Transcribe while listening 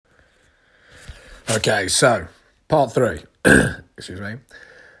Okay, so part 3. Excuse me.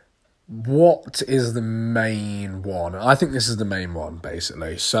 What is the main one? I think this is the main one,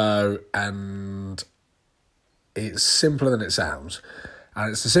 basically. So, and it's simpler than it sounds.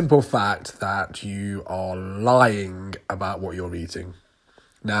 And it's the simple fact that you are lying about what you're eating.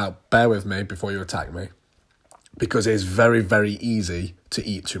 Now, bear with me before you attack me, because it's very, very easy to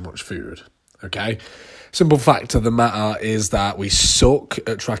eat too much food, okay? Simple fact of the matter is that we suck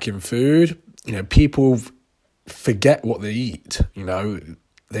at tracking food. You know, people forget what they eat, you know.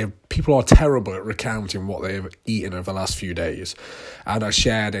 People are terrible at recounting what they've eaten over the last few days. And I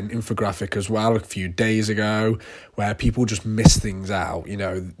shared an infographic as well a few days ago where people just miss things out, you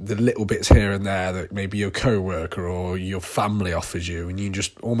know, the little bits here and there that maybe your co-worker or your family offers you, and you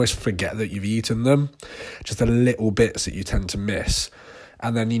just almost forget that you've eaten them. Just the little bits that you tend to miss.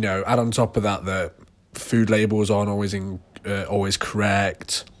 And then, you know, add on top of that the food labels aren't always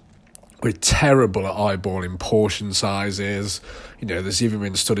correct. We're terrible at eyeballing portion sizes. You know, there's even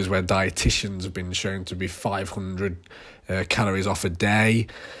been studies where dietitians have been shown to be 500 calories off a day.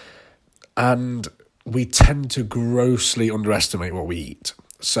 And we tend to grossly underestimate what we eat.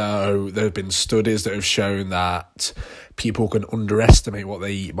 So there have been studies that have shown that people can underestimate what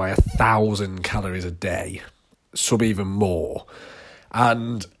they eat by 1,000 calories a day, some even more.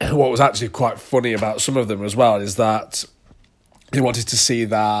 And what was actually quite funny about some of them as well is that they wanted to see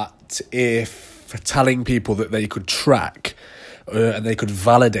that if telling people that they could track and they could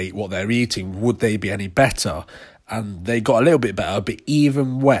validate what they're eating, would they be any better? And they got a little bit better, but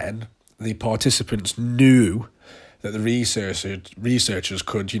even when the participants knew that the researchers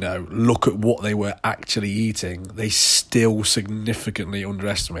could, you know, look at what they were actually eating, they still significantly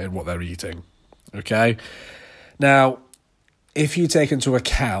underestimated what they're eating, okay? Now, if you take into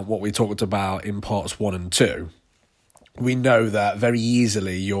account what we talked about in parts 1 and 2, we know that very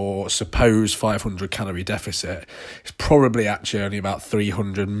easily your supposed 500 calorie deficit is probably actually only about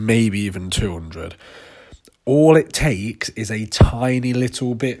 300, maybe even 200. All it takes is a tiny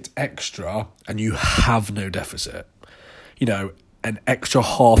little bit extra and you have no deficit. You know, an extra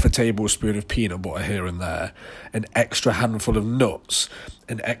half a tablespoon of peanut butter here and there, an extra handful of nuts,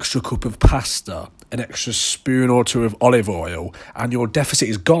 an extra cup of pasta, an extra spoon or two of olive oil, and your deficit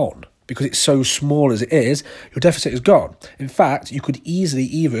is gone. Because it's so small as it is, your deficit is gone. In fact, you could easily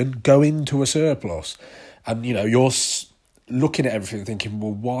even go into a surplus. And, you know, you're looking at everything thinking,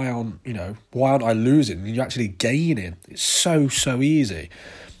 well, why aren't I losing? And you're actually gaining. It's so easy.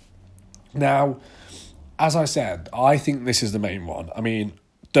 Now, as I said, I think this is the main one. I mean,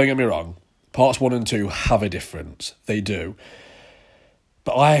 don't get me wrong. Parts 1 and 2 have a difference. They do.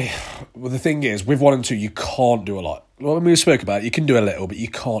 But the thing is, with 1 and 2, you can't do a lot. Well, when we spoke about it, you can do a little, but you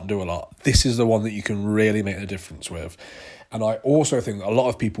can't do a lot. This is the one that you can really make a difference with. And I also think that a lot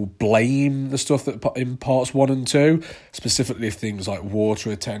of people blame the stuff that in parts 1 and 2, specifically things like water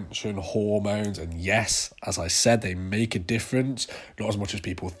retention, hormones, and yes, as I said, they make a difference, not as much as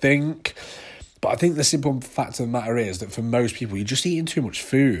people think. But I think the simple fact of the matter is that for most people, you're just eating too much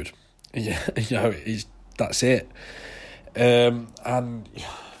food. Yeah, you know, that's it. And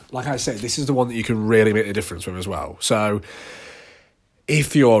like I said, this is the one that you can really make a difference with as well. So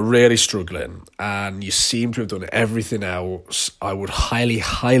if you're really struggling and you seem to have done everything else, I would highly,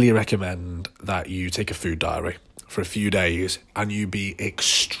 highly recommend that you take a food diary for a few days and you be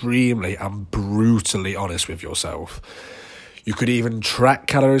extremely and brutally honest with yourself. You could even track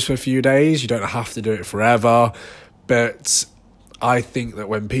calories for a few days. You don't have to do it forever, but I think that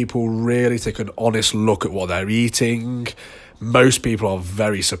when people really take an honest look at what they're eating, most people are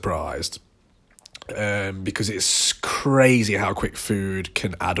very surprised because it's crazy how quick food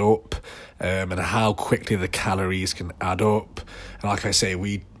can add up and how quickly the calories can add up. And like I say,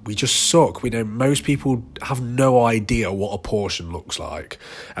 we just suck. We know most people have no idea what a portion looks like.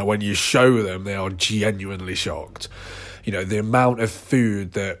 And when you show them, they are genuinely shocked. You know, the amount of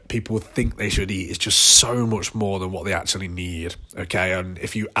food that people think they should eat is just so much more than what they actually need, okay? And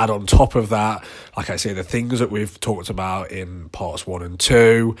if you add on top of that, like I say, the things that we've talked about in parts 1 and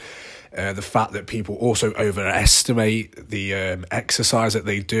 2, the fact that people also overestimate the exercise that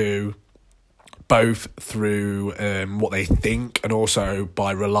they do, both through what they think and also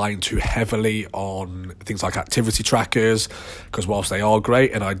by relying too heavily on things like activity trackers, because whilst they are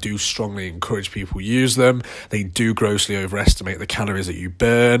great and I do strongly encourage people to use them, they do grossly overestimate the calories that you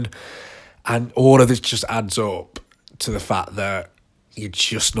burn. And all of this just adds up to the fact that you're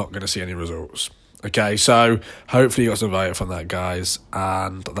just not going to see any results. Okay, so hopefully you got some value from that, guys.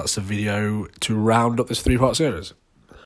 And that's the video to round up this 3-part series.